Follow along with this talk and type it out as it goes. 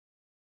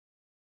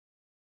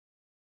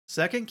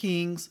2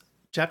 Kings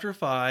chapter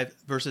 5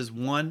 verses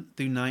 1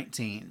 through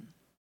 19.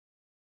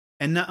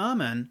 And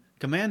Naaman,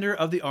 commander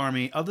of the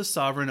army of the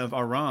sovereign of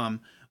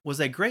Aram,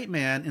 was a great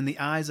man in the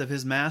eyes of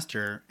his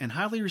master, and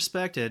highly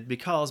respected,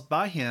 because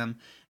by him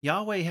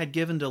Yahweh had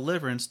given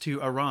deliverance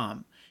to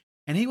Aram.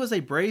 And he was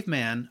a brave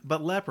man,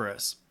 but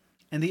leprous.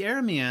 And the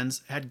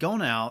Arameans had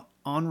gone out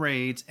on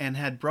raids and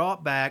had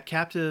brought back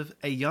captive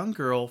a young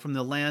girl from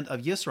the land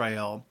of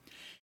Israel,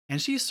 and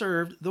she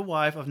served the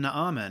wife of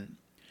Naaman.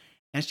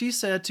 And she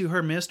said to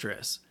her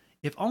mistress,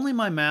 "If only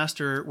my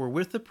master were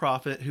with the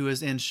prophet who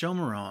is in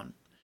Shomeron,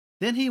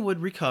 then he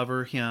would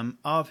recover him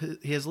of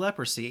his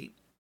leprosy."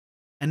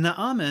 And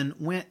Naaman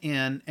went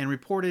in and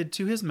reported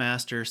to his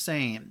master,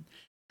 saying,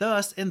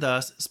 "Thus and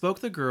thus spoke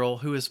the girl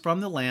who is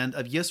from the land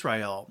of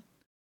Israel."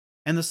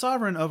 And the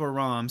sovereign of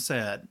Aram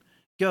said,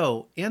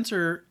 "Go,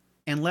 enter,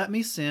 and let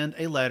me send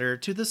a letter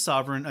to the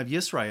sovereign of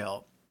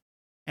Israel."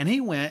 And he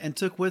went and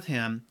took with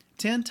him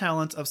 10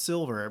 talents of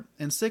silver,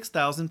 and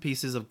 6,000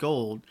 pieces of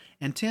gold,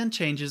 and 10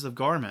 changes of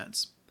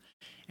garments.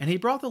 And he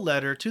brought the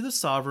letter to the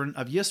sovereign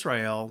of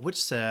Israel,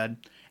 which said,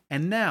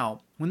 "And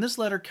now, when this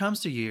letter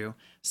comes to you,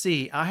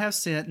 see, I have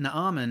sent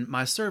Naaman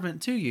my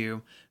servant to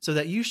you, so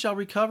that you shall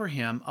recover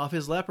him of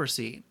his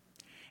leprosy."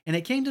 And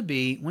it came to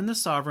be, when the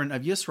sovereign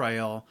of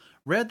Israel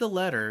read the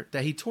letter,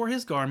 that he tore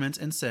his garments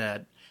and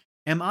said,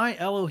 "Am I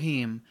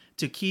Elohim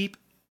to keep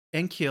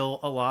and kill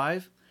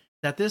alive,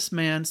 that this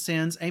man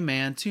sends a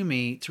man to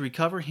me to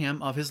recover him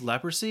of his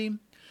leprosy?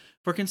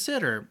 For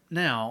consider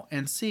now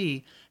and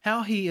see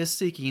how he is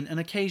seeking an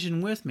occasion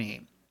with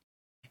me."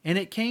 And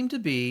it came to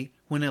be,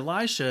 when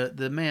Elisha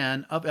the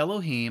man of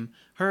Elohim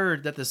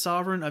heard that the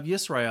sovereign of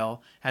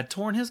Israel had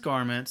torn his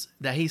garments,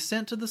 that he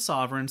sent to the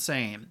sovereign,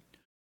 saying,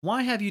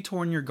 "Why have you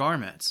torn your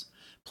garments?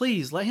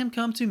 Please let him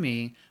come to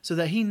me, so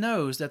that he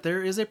knows that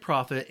there is a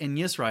prophet in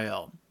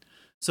Israel."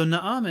 So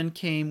Naaman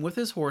came with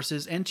his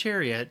horses and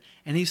chariot,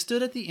 and he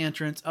stood at the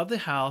entrance of the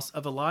house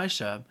of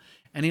Elisha.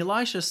 And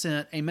Elisha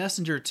sent a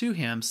messenger to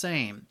him,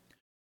 saying,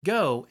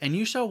 "Go, and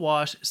you shall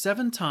wash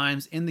 7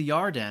 times in the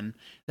Jordan,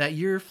 that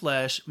your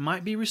flesh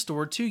might be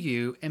restored to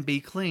you, and be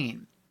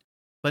clean."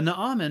 But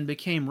Naaman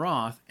became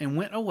wroth, and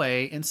went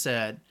away, and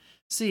said,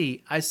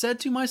 "See, I said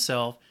to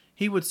myself,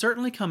 he would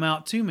certainly come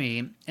out to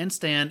me, and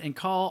stand and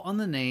call on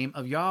the name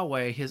of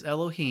Yahweh his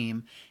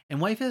Elohim,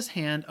 and wave his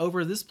hand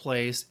over this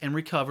place, and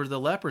recover the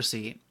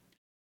leprosy.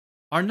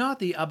 Are not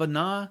the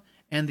Abana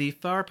and the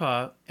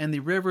Pharpah and the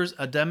rivers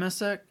of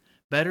Damascus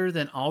better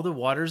than all the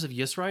waters of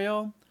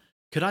Israel?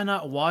 Could I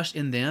not wash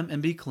in them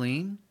and be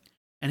clean?"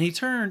 And he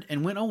turned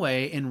and went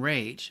away in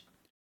rage.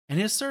 And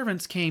his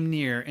servants came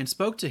near and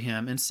spoke to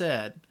him, and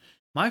said,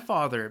 "My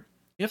father,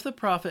 if the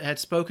prophet had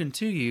spoken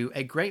to you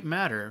a great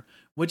matter,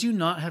 would you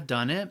not have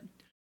done it?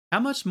 How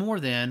much more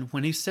then,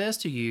 when he says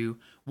to you,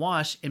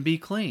 'Wash and be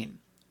clean'?"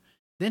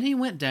 Then he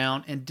went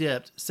down and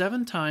dipped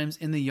 7 times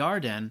in the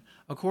Jordan,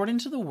 according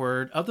to the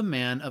word of the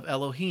man of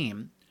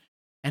Elohim.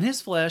 And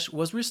his flesh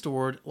was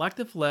restored like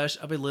the flesh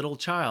of a little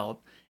child,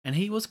 and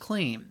he was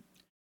clean.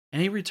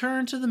 And he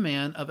returned to the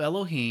man of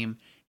Elohim,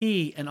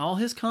 he and all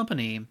his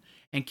company,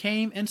 and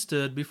came and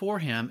stood before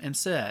him, and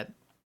said,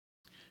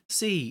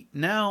 "See,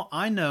 now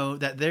I know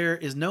that there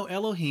is no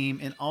Elohim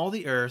in all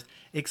the earth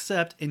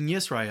except in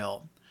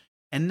Israel.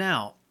 And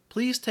now,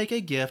 please take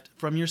a gift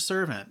from your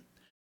servant."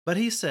 But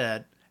he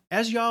said,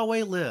 "As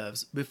Yahweh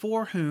lives,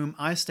 before whom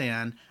I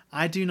stand,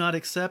 I do not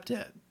accept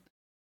it."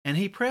 And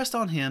he pressed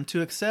on him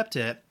to accept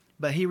it,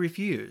 but he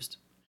refused.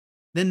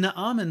 Then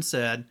Naaman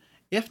said,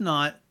 "If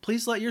not,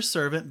 please let your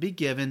servant be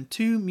given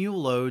 2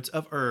 mule loads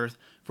of earth,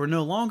 for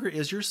no longer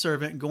is your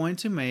servant going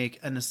to make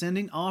an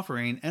ascending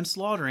offering and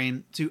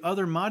slaughtering to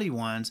other mighty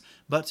ones,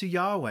 but to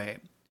Yahweh.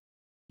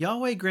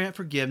 Yahweh grant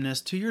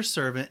forgiveness to your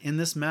servant in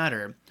this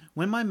matter,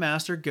 when my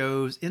master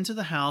goes into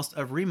the house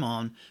of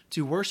Rimmon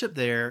to worship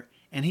there,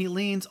 and he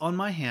leans on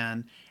my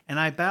hand, and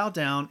I bow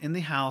down in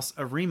the house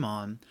of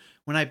Rimmon.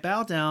 When I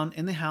bow down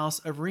in the house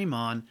of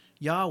Rimmon,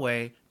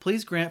 Yahweh,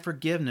 please grant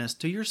forgiveness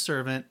to your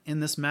servant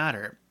in this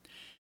matter."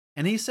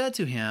 And he said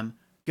to him,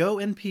 "Go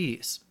in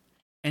peace."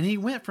 And he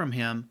went from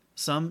him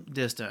some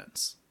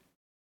distance.